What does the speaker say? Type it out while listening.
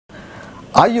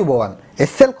ආයුබෝවන්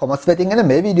SL commerce වෙතින් එන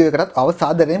මේ වීඩියෝ එකටත්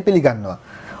අවසාදරයෙන් පිළිගන්නවා.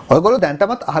 ඔයගොල්ලෝ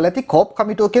දැන්ටමත් අහලා ඇති කෝප්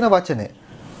කමිටුව කියන වචනේ.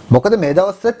 මොකද මේ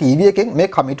දවස්වල ටීවී එකෙන් මේ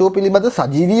කමිටුව පිළිබඳ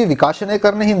සජීවීව විකාශනය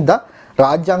කරන හින්දා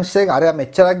රාජ්‍ය අංශයෙන් අරයා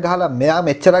මෙච්චරක් ගහලා මෙයා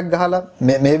මෙච්චරක් ගහලා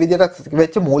මේ විදිහට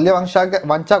වෙච්ච මූල්‍ය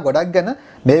වංචා ගොඩක් ගැන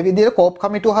මේ විදිහට කෝප්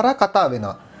කමිටුව හරහා කතා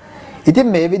වෙනවා. ඉතින්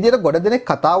මේ විදිහට ගොඩ දෙනෙක්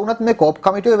කතා වුණත් මේ කෝප්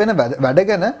කමිටුවේ වෙන වැඩ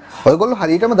ගැන ඔයගොල්ලෝ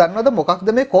හරියටම දන්නවද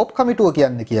මොකක්ද මේ කෝප් කමිටුව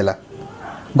කියන්නේ කියලා?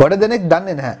 ගොඩ දෙනෙක්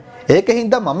දන්නේ නැහැ.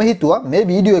 ඒකින්ද මම හිතුවා මේ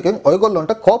වීඩියෝ එකෙන්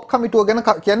ඔයගොල්ලන්ට කෝප් කමිටුව ගැන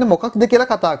කියන්නේ මොකක්ද කියලා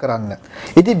කතා කරන්න.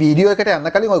 ඉතින් වීඩියෝ එකට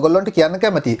යන්න කලින් ඔයගොල්ලන්ට කියන්න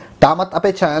කැමතියි. තාමත්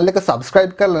අපේ channel එක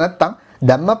subscribe කරලා නැත්නම්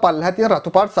දැම්ම පල්ලෙහා තියෙන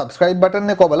රතු පාට subscribe button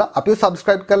එක ඔබලා අපිව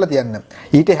subscribe කරලා තියන්න.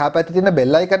 ඊට එහා පැත්තේ තියෙන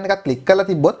bell icon එක click කරලා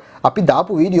තිබ්බොත් අපි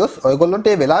දාපු videos ඔයගොල්ලන්ට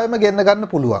ඒ වෙලාවෙම ගෙන්න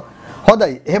ගන්න පුළුවන්.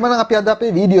 හොඳයි. එහෙනම් අපි අද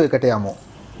අපේ වීඩියෝ එකට යමු.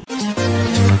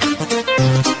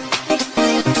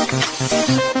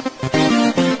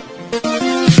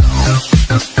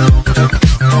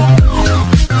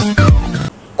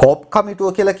 කෝප් කමිටුව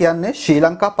කියලා කියන්නේ ශ්‍රී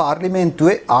ලංකා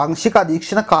පාර්ලිමේන්තුවේ ආංශික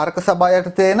අධීක්ෂණ කාරක සභාව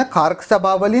යටතේ එන කාරක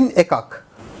සභාවලින් එකක්.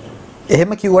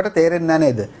 එහෙම කිව්වට තේරෙන්නේ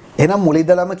නැහැ නේද? එහෙනම්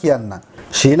මුලින්දලම කියන්න.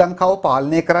 ශ්‍රී ලංකාව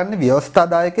පාලනය කරන්නේ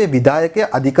ව්‍යවස්ථාදායකයේ විධායකයේ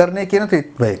අධිකරණය කියන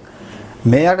ත්‍රිත්වයෙන්.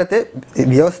 මේ යටතේ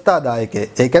ව්‍යවස්ථාදායකයේ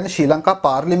ඒ කියන්නේ ශ්‍රී ලංකා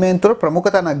පාර්ලිමේන්තුවේ ප්‍රමුඛ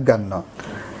තැනක් ගන්නවා.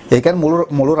 ඒ කියන්නේ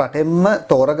මුළු රටෙන්ම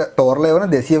තෝරලා එවන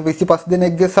 225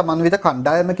 දෙනෙක්ගේ සමන්විත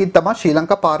කණ්ඩායමකින් තමයි ශ්‍රී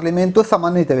ලංකා පාර්ලිමේන්තුව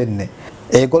සමන්විත වෙන්නේ.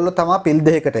 ඒගොල්ලෝ තමයි පිල්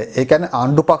දෙකකට ඒ කියන්නේ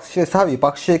ආණ්ඩු පක්ෂය සහ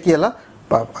විපක්ෂය කියලා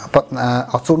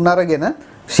අසුන් අරගෙන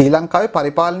ශ්‍රී ලංකාවේ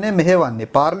පරිපාලනය මෙහෙවන්නේ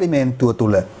පාර්ලිමේන්තුව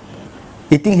තුල.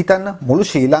 ඉතින් හිතන්න මුළු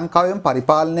ශ්‍රී ලංකාවෙම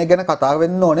පරිපාලනය ගැන කතා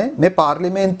වෙන්න ඕනේ මේ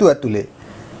පාර්ලිමේන්තුව ඇතුලේ.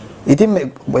 ඉතින්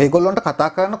මේගොල්ලන්ට කතා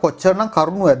කරන්න කොච්චරනම්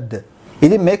කරුණු ඇද්ද?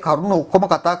 ඉතින් මේ කරුණු ඔක්කොම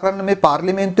කතා කරන්න මේ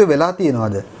පාර්ලිමේන්තුවේ වෙලා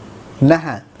තියෙනවද?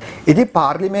 නැහැ. ඉතින්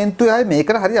පාර්ලිමේන්තුවේ අය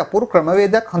මේකට හරි අපූර්ව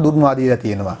ක්‍රමවේදයක් හඳුන්වා දීලා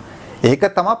තියෙනවා. ඒක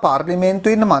තමයි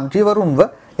පාර්ලිමේන්තුවේ ඉන්න മന്ത്രിවරුන්ව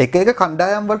එක එක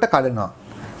කණ්ඩායම් වලට කඩනවා.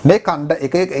 මේ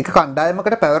එක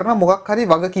කණ්ඩායමකට පැවරෙන මොකක් හරි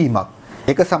වගකීමක්.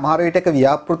 ඒක සමහර විට එක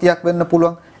ව්‍යාපෘතියක් වෙන්න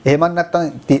පුළුවන්. එහෙම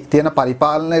නැත්නම් තියෙන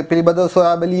පරිපාලන පිළිබඳව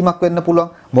සොයා බැලීමක් වෙන්න පුළුවන්.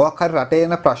 මොකක් හරි රටේ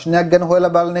එන ප්‍රශ්නයක් ගැන හොයලා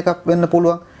බලන එකක් වෙන්න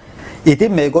පුළුවන්.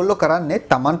 ඉතින් මේගොල්ලෝ කරන්නේ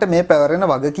Tamanට මේ පැවරෙන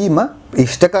වගකීම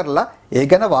ඉෂ්ට කරලා ඒ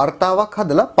ගැන වාර්තාවක්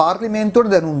හදලා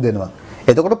පාර්ලිමේන්තුවට දැනුම් දෙනවා.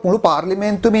 එතකොට මුළු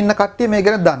පාර්ලිමේන්තුවේම ඉන්න කට්ටිය මේ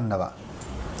ගැන දන්නවා.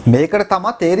 මේකට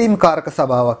තමයි තේරීම් කාරක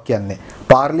සභාවක් කියන්නේ.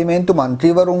 පාර්ලිමේන්තු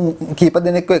മന്ത്രിවරුන් කීප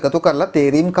දෙනෙක්ව එකතු කරලා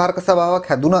තේරීම් කාරක සභාවක්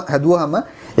හැදුවාම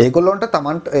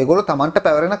ඒගොල්ලෝ Tamanට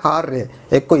පැවරෙන කාර්යය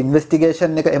එක්ක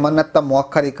ඉන්වෙස්ටිගේෂන් එක එමන් නැත්තම්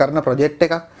මොකක් හරි කරන ප්‍රොජෙක්ට්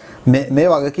එකක් මේ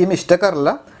වගකීම ඉෂ්ට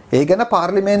කරලා ඒ ගැන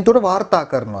පාර්ලිමේන්තුවට වාර්තා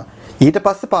කරනවා. ඊට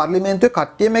පස්සේ පාර්ලිමේන්තුවේ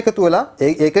කට්ටියම එකතු වෙලා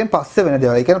ඒකෙන් පස්සේ වෙන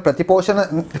දේවල්. ඒ කියන්නේ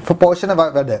ප්‍රතිපෝෂණ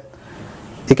වැඩ.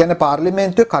 ඒ කියන්නේ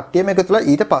පාර්ලිමේන්තුවේ කට්ටියම එකතු වෙලා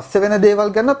ඊට පස්සේ වෙන දේවල්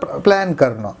ගැන ප්ලෑන්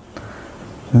කරනවා.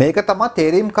 මේක තමයි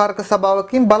තේරීම් කාරක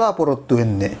සභාවකින් බලාපොරොත්තු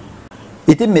වෙන්නේ.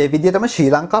 ඉතින් මේ විදිහටම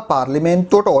ශ්‍රී ලංකා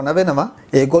පාර්ලිමේන්තුවට ඕන වෙනවා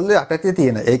ඒගොල්ලෝ යටතේ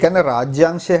තියෙන. ඒ කියන්නේ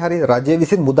රාජ්‍යාංශය හරි රජය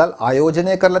විසින් මුදල්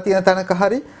ආයෝජනය කරලා තියෙන තැනක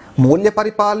හරි මූල්‍ය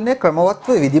පරිපාලනය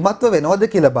ක්‍රමවත්ව විධිමත්ව වෙනවද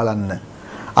කියලා බලන්න.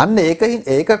 අන්න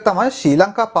ඒක තමයි ශ්‍රී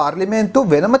ලංකා පාර්ලිමේන්තුව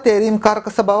වෙනම තේරීම් කාරක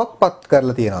සභාවක් පත්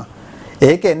කරලා තියෙනවා.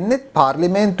 ඒක එන්නේ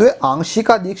පාර්ලිමේන්තුවේ ආංශික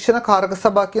අධීක්ෂණ කාරක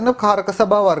සභාව කියන කාරක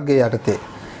සභාව වර්ගය යටතේ.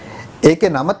 ඒකේ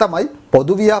නම තමයි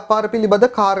පොදු ව්‍යාපාර පිළිබඳ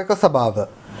කාරක සභාව.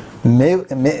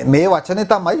 මේ වචනේ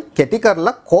තමයි කෙටි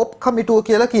කරලා කෝප් කමිටුව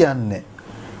කියලා කියන්නේ.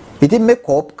 ඉතින් මේ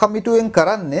කෝප් කමිටුවෙන්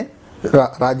කරන්නේ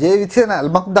රජයේ විසින්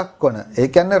අල්මක් දක්වන. ඒ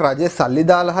කියන්නේ රජයේ සල්ලි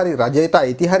දාලා හරි රජයට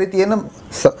අයිති හරි තියෙන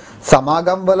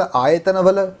සමාගම්වල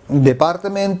ආයතනවල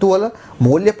දෙපාර්තමේන්තුවල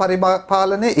මූල්‍ය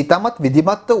පරිපාලනයේ ඊටමත්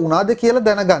විධිමත්ව වුණාද කියලා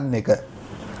දැනගන්න එක.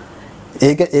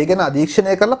 ඒ ගැන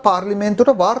අධීක්ෂණය කරලා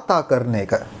පාර්ලිමේන්තුවට වාර්තා කරන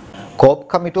එක. කෝප්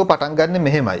කමිටුව පටන් ගන්න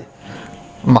මෙහෙමයි.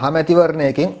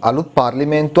 මහමැතිවරණයකින් අලුත්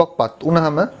පාර්ලිමේන්තුවක් පත්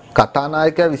වුණාම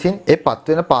කතානායකයා විසින් ඒ පත්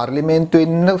වෙන පාර්ලිමේන්තුවේ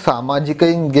ඉන්න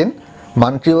සමාජිකයින්ගෙන්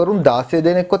മന്ത്രിවරුන් 16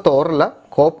 දෙනෙක්ව තෝරලා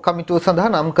කෝප් කමිටුව සඳහා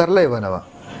නම් කරලා එවනවා.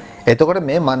 එතකොට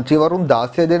මේ മന്ത്രിවරුන්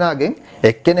 16 දෙනාගෙන්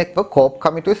එක්කෙනෙක්ව කෝප්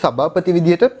කමිටුවේ සභාපති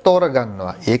විදියට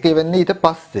තෝරගන්නවා. ඒක වෙන්නේ ඊට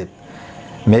පස්සේ.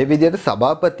 මේ විදියට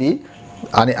සභාපති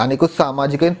අනිකුත්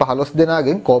සමාජිකයින් 15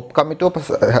 දෙනාගෙන් කෝප් කමිටුව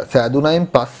සෑදුනයින්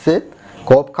පස්සේ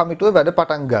කෝප් කමිටුවේ වැඩ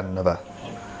පටන් ගන්නවා.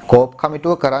 කෝප්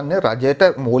කමිටුව කරන්නේ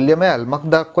රජයට මූල්‍යමය ඇල්මක්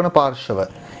දක්වන පාර්ශව.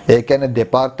 ඒ කියන්නේ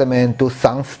දෙපාර්තමේන්තු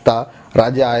සංස්ථා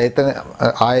රජ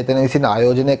ආයතන විසින්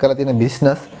ආයෝජනය කරලා තියෙන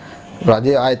බිස්නස්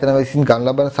රජයේ ආයතන විසින් ගන්න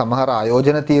ලබන සමහර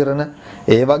ආයෝජන තීරණ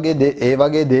ඒ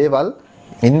වගේ දේවල්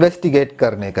ඉන්වෙස්ටිගේට්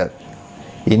කරන එක.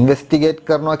 ඉන්වෙස්ටිගේට්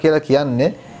කරනවා කියලා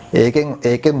කියන්නේ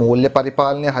ඒකේ මූල්‍ය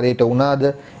පරිපාලනය හරියට වුණාද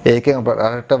ඒකෙන්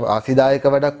රටට ආසිදායක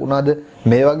වැඩක් වුණාද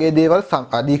මේ වගේ දේවල්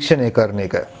අධීක්ෂණය කරන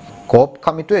එක. කෝප්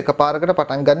කමිටුව එකපාරකට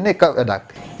පටන් ගන්න එක වැඩක්.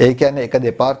 ඒ කියන්නේ එක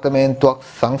දෙපාර්තමේන්තුවක්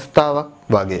සංස්ථාවක්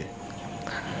වගේ.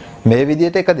 මේ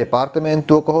විදිහට එක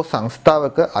දෙපාර්තමේන්තුවක හෝ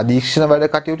සංස්ථාවක අධීක්ෂණ වැඩ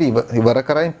කටයුතු ඉවර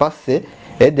කරයින් පස්සේ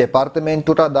ඒ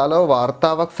දෙපාර්තමේන්තුවට අදාළව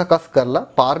වාර්තාවක් සකස් කරලා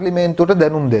පාර්ලිමේන්තුවට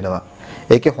දැනුම් දෙනවා.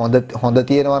 ඒකේ හොඳ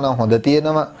තියෙනවා නම් හොඳ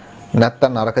තියෙනවා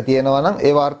නැත්නම් නරක තියෙනවා නම්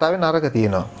ඒ වාර්තාවේ නරක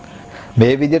තියෙනවා.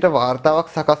 මේ විදිහට වාර්තාවක්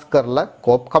සකස් කරලා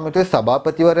කෝප් කමිටුවේ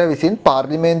සභාපතිවරයා විසින්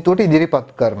පාර්ලිමේන්තුවට ඉදිරිපත්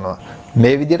කරනවා.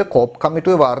 මේ විදිහට කෝප්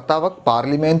කමිටුවේ වාර්තාවක්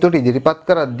පාර්ලිමේන්තුවට ඉදිරිපත්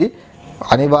කරද්දී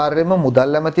අනිවාර්යයෙන්ම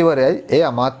මුදල් ඇමතිවරයයි ඒ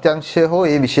අමාත්‍යාංශය හෝ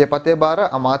ඒ විෂයපතේ බාර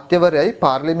අමාත්‍යවරයයි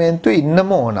පාර්ලිමේන්තුවේ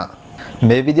ඉන්නම ඕන.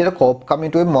 මේ විදිහට කෝප්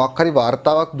කමිටුවේ මොකක් හරි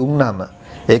වාර්තාවක් දුන්නාම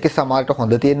ඒකේ සමහරට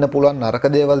හොඳ තියෙන්න පුළුවන් නරක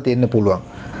දේවල් තියෙන්න පුළුවන්.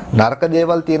 නරක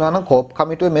දේවල් තියෙනවා නම් කෝප්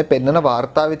කමිටුවේ මේ පෙන්වන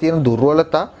වාර්තාවේ තියෙන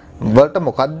දුර්වලතා වලට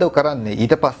මොකද්ද කරන්නේ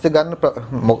ඊට පස්සේ ගන්න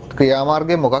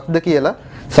ක්‍රියාමාර්ගය මොකක්ද කියලා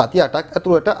සති 8ක්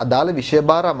ඇතුළත අදාළ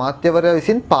විෂයභාර අමාත්‍යවරයා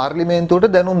විසින්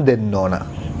පාර්ලිමේන්තුවට දැනුම් දෙන්න ඕන.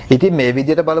 ඉතින් මේ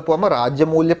විදිහට බලපුවම රාජ්‍ය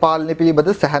මූල්‍ය පාලනය පිළිබඳ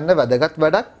සැහැන්න වැදගත්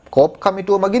වැඩක් කෝප්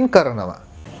කමිටුව මගින් කරනවා.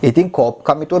 ඉතින් කෝප්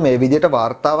කමිටුව මේ විදිහට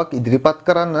වාර්තාවක් ඉදිරිපත්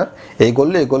කරන්න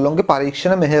ඒගොල්ලෝගේ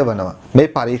පරීක්ෂණ මෙහෙයවනවා. මේ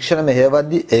පරීක්ෂණ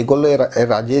මෙහෙයවද්දී ඒගොල්ලෝ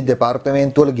රජයේ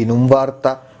දෙපාර්තමේන්තුවල ගිණුම්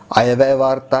වාර්තා, අයවැය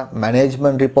වාර්තා,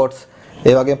 මැනේජ්මන්ට් රිපෝට්ස්,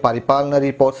 ඒ වගේම පරිපාලන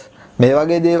රිපෝට්ස් මේ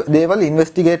වගේ දේවල්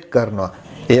ඉන්වෙස්ටිගේට් කරනවා.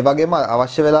 ඒ වගේම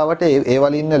අවශ්‍ය වෙලාවට ඒ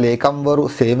වල ඉන්න ලේකම්වරු,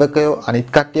 සේවකයෝ අනිත්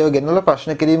කට්ටියව ගෙනල්ලා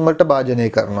ප්‍රශ්න කිරීම වලට භාජනය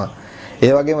කරනවා.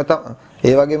 ඒ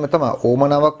වගේම තමයි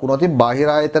ඕමනාවක් වුණොත් බාහිර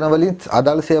ආයතන වලින්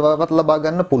අදාළ සේවාවක් ලබා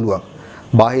ගන්න පුළුවන්.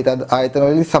 බාහිර ආයතන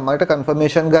වලින් සමහරට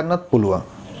කන්ෆර්මේෂන් ගන්නත් පුළුවන්.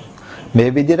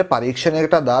 මේ විදිහට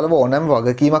පරීක්ෂණයකට අදාළව ඕනෑම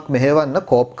වගකීමක් මෙහෙවන්න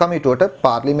කෝප් කමිටුවට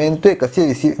පාර්ලිමේන්තුවේ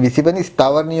 120 වෙනි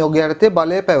ස්ථාවර නියෝගය යටතේ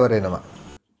බලය පැවරෙනවා.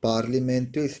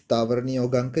 පාර්ලිමේන්තුවේ ස්ථාවර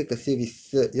නියෝගාංක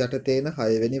 120 යටතේ එන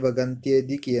 6 වෙනි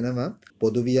වගන්තියේදී කියනවා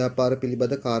පොදු ව්‍යාපාර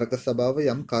පිළිබඳ කාරක සභාව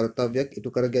යම් කාර්යයක්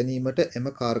ඉටු කර ගැනීමට එම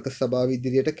කාරක සභාව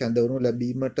ඉදිරියට කැඳවනු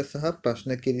ලැබීමට සහ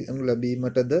ප්‍රශ්න කිරීමු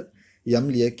ලැබීමටද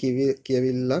යම්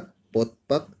ලියකියවිල්ලක්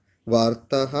පොත්පත්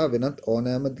වාර්තා හා වෙනත්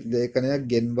ඕනෑම ලේඛනයක්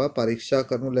ගෙන්වා පරීක්ෂා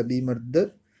කරනු ලැබීමටද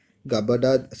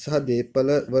ගබඩා සහ දේපල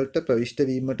වලට ප්‍රවිෂ්ඨ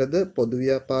වීමටද පොදු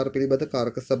ව්‍යාපාර පිළිබඳ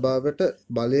කාරක සභාවට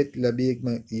බලය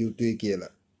ලැබීම යුතුයි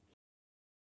කියලා.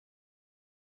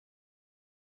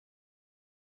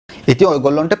 ඉතින්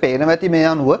ඔයගොල්ලන්ට පේනවා ඇති මේ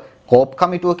අනුව කෝප්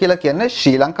කමිටුව කියලා කියන්නේ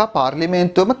ශ්‍රී ලංකා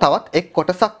පාර්ලිමේන්තුවේම තවත් එක්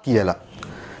කොටසක් කියලා.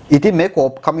 ඉතින් මේ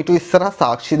කෝප් කමිටුව ඉස්සරහා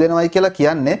සාක්ෂි දෙනවයි කියලා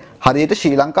කියන්නේ හරියට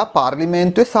ශ්‍රී ලංකා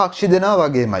පාර්ලිමේන්තුවේ සාක්ෂි දෙනවා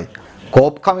වගේමයි.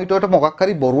 කෝප් කමිටුවට මොකක්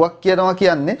හරි බොරුවක් කියනවා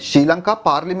කියන්නේ ශ්‍රී ලංකා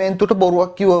පාර්ලිමේන්තුවට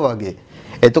බොරුවක් කිව්වා වගේ.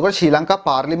 එතකොට ශ්‍රී ලංකා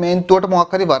පාර්ලිමේන්තුවට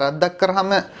මොකක් හරි වරද්දක්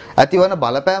කරාම ඇතිවන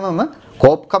බලපෑමම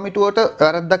කෝප් කමිටුවට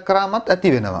වරද්දක් කරාමත්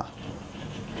ඇති වෙනවා.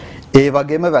 ඒ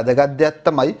වගේම වැදගත් දෙයක්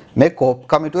තමයි මේ කෝප්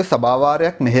කමිටුවේ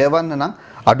සභාවාරයක් මෙහෙයවන්න නම්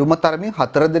අඩුම තරමින්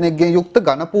 4 දෙනෙක්ගෙන් යුක්ත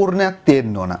ඝන පූර්ණයක්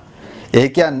තියෙන්න ඕන. ඒ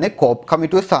කියන්නේ කෝප්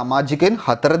කමිටුවේ සමාජිකයන්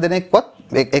 4 දෙනෙක්වත්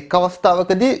එක්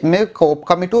අවස්ථාවකදී මේ කෝප්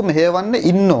කමිටුව මෙහෙයවන්න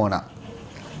ඉන්න ඕන.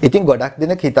 ඉතින් ගොඩක්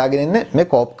දෙනෙක් හිතාගෙන ඉන්නේ මේ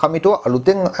කෝප් කමිටුව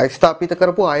අලුතෙන් ස්ථාපිත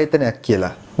කරපු ආයතනයක්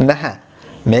කියලා. නැහැ.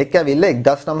 මේක ඇවිල්ලා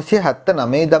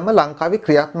 1979 ඉඳන්ම ලංකාවේ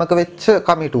ක්‍රියාත්මක වෙච්ච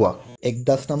කමිටුවක්.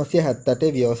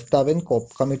 1978 ව්‍යවස්ථාවෙන් කෝප්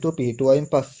කමිටුව පිහිටුවයින්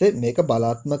පස්සේ මේක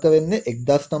බලාත්මක වෙන්නේ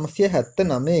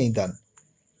 1979 ඉඳන්.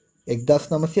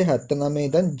 1979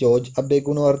 ඉඳන් ජෝර්ජ්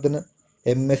අබේගුණවර්ධන,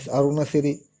 එම්.එස්.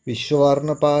 අරුණසිරි,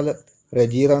 විශ්වවර්ණපාල,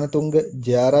 රජී රණතුංග,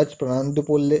 ජයරාජ්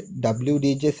ප්‍රනාන්දුපුල්ලේ,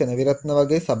 WD.J. සෙනවිරත්න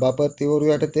වගේ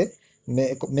සභාපතිවරු යටතේ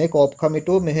මේ කෝප්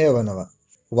කමිටුව මෙහෙයවනවා.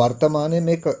 වර්තමානයේ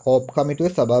මේ කෝප්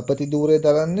කමිටුවේ සභාපති ධූරය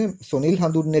දරන්නේ සුනිල්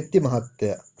හඳුන්නේත්ති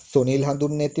මහත්තයා. සුනිල්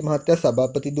හඳුන්නේත්ති මහත්තයා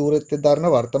සභාපති ධූරය දරන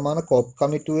වර්තමාන කෝප්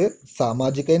කමිටුවේ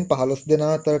සමාජිකයන් 15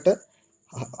 දෙනා අතරට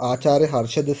ආචාර්ය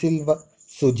හර්ෂද සිල්වා,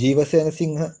 සුජීව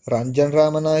සේනසිංහ, රංජන්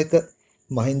රාමනායක,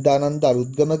 මහින්දානන්ද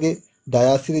අලුත්ගමගේ,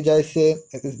 දයාසිරි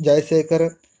ජයසේකර,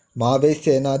 මාබේ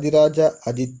සේනාධිරාජා,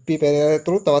 අජිත් පී පෙරේරා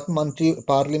ඇතුළු තවත්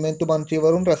පාර්ලිමේන්තු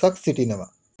මන්ත්‍රීවරුන් රැසක්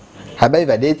සිටිනවා. හැබැයි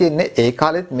වැඩේ තියෙන්නේ ඒ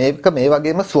කාලෙත් මේක මේ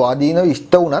වගේම ස්වාධීනව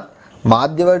ඉෂ්ට වුණත්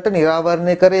මාධ්‍ය වලට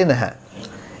නිරාවරණය කරේ නැහැ.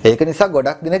 ඒක නිසා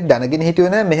ගොඩක් දෙනෙක් දැනගෙන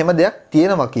හිටියේ නැහැ මෙහෙම දෙයක්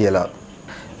තියෙනවා කියලා.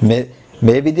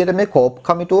 මේ විදිහට මේ කෝප්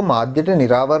කමිටුව මාධ්‍යට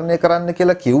නිරාවරණය කරන්න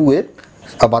කියලා කිව්වේ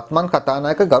වත්මන්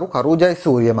කතානායක ගරු කරු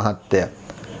ජයසූරිය මහත්තයා.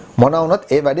 මොන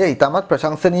වුණත් ඒ වැඩේ ඉතාමත්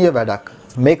ප්‍රශංසනීය වැඩක්.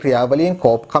 මේ ක්‍රියාවලියෙන්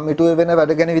කෝප් කමිටුවේ වෙන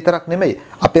වැඩ ගැන විතරක් නෙමෙයි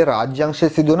අපේ රාජ්‍යාංශයේ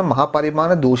සිදුවන මහා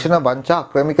පරිමාණ දූෂණ වංචා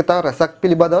අක්‍රමිකතා රැසක්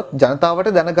පිළිබඳව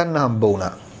ජනතාවට දැනගන්න හම්බ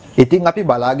වුණා. ඉතින් අපි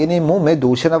බලාගෙන ඉමු මේ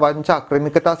දූෂණ වංචා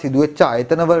අක්‍රමිකතා සිදුවෙච්ච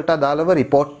ආයතන වලට අදාළව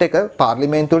රිපෝට් එක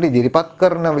පාර්ලිමේන්තුවට ඉදිරිපත්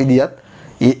කරන විදියත්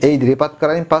ඒ ඉදිරිපත්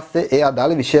කරමින් පස්සේ ඒ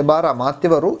අදාළ විෂයභාර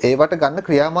අමාත්‍යවරු ඒවට ගන්න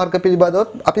ක්‍රියාමාර්ග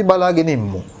පිළිබඳව අපි බලාගෙන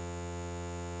ඉමු.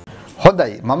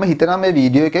 හොඳයි මම හිතනවා මේ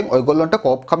වීඩියෝ එකෙන් ඔයගොල්ලන්ට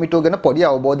කෝප් කමිටුව ගැන පොඩි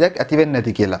අවබෝධයක් ඇති වෙන්න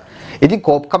ඇති කියලා. ඉතින්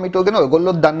කෝප් කමිටුව ගැන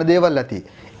ඔයගොල්ලෝ දන්න දේවල් ඇති.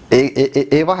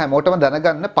 ඒවා හැමෝටම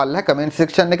දැනගන්න පල්ලෙහා කමෙන්ට්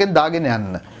සෙක්ෂන් එකෙන් දාගෙන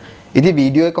යන්න. ඉතින්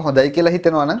වීඩියෝ එක හොඳයි කියලා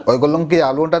හිතෙනවා නම් ඔයගොල්ලෝගේ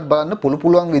යාළුවන්ටත් බලන්න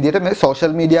පුළුවන් විදිහට මේ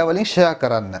සෝෂල් මීඩියා වලින් ෂෙයා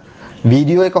කරන්න.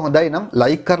 වීඩියෝ එක හොඳයි නම්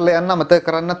ලයික් කරලා යන්න අමතක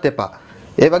කරන්නත් එපා.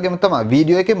 ඒ වගේම තමයි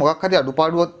වීඩියෝ එකේ මොකක් හරි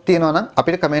අඩුපාඩුවක් තියෙනවා නම්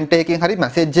අපිට කමෙන්ට් එකකින් හරි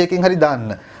මැසේජ් එකකින් හරි දාන්න.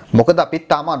 මොකද අපිත්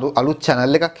තාම අලුත්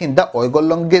channel එකක් හින්දා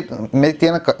ඔයගොල්ලෝගේ මේ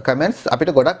තියෙන කමෙන්ට්ස්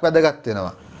අපිට ගොඩක් වැදගත්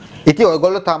වෙනවා. ඉතින්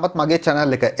ඔයගොල්ලෝ තාමත් මගේ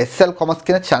channel එක SL Commerce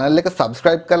කියන channel එක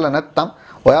subscribe කරලා නැත්නම්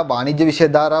ඔයා වාණිජ්‍ය විෂය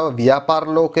ධාරාව ව්‍යාපාර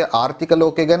ලෝකයේ ආර්ථික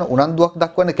ලෝකයේ ගැන උනන්දුවක්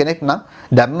දක්වන කෙනෙක් නම්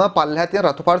දැම්ම පල්ලෙහා තියෙන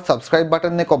රතු පාට subscribe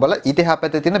button එක ඔබලා ඊට එහා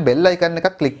පැත්තේ තියෙන bell icon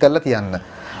එකත් click කරලා තියන්න.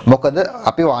 මොකද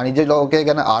අපි වාණිජ්‍ය ලෝකයේ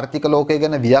ගැන ආර්ථික ලෝකයේ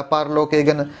ගැන ව්‍යාපාර ලෝකයේ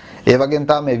ගැන ඒ වගේම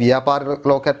තමයි මේ ව්‍යාපාර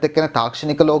ලෝකයේත් එක්ක යන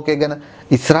තාක්ෂණික ලෝකයේ ගැන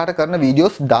ඉස්සරහට කරන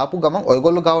වීඩියෝස් දාපු ගමන්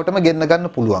ඔයගොල්ලෝ ගාවටම ගෙන්න ගන්න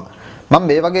පුළුවන්. මම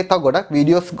මේ වගේ තව ගොඩක්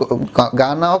වීඩියෝස්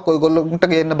ගානාවක් ඔයගොල්ලන්ට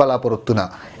ගේන්න බලාපොරොත්තු වෙනවා.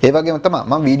 ඒ වගේම තමයි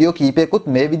මම වීඩියෝ කීපයකුත්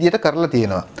මේ විදිහට කරලා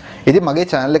තියෙනවා. ඉතින් මගේ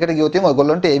channel එකට ගියොත්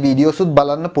ඔයගොල්ලන්ට මේ වීඩියෝස් උත්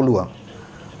බලන්න පුළුවන්.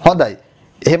 හොඳයි.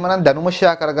 එහෙමනම් දැනුම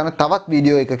ෂෙයා කරගන්න තවත්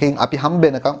වීඩියෝ එකකින් අපි හම්බ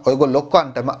වෙනකම් ඔයගොල්ලෝ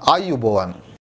ඔක්කොන්ටම ආයුබෝවන්.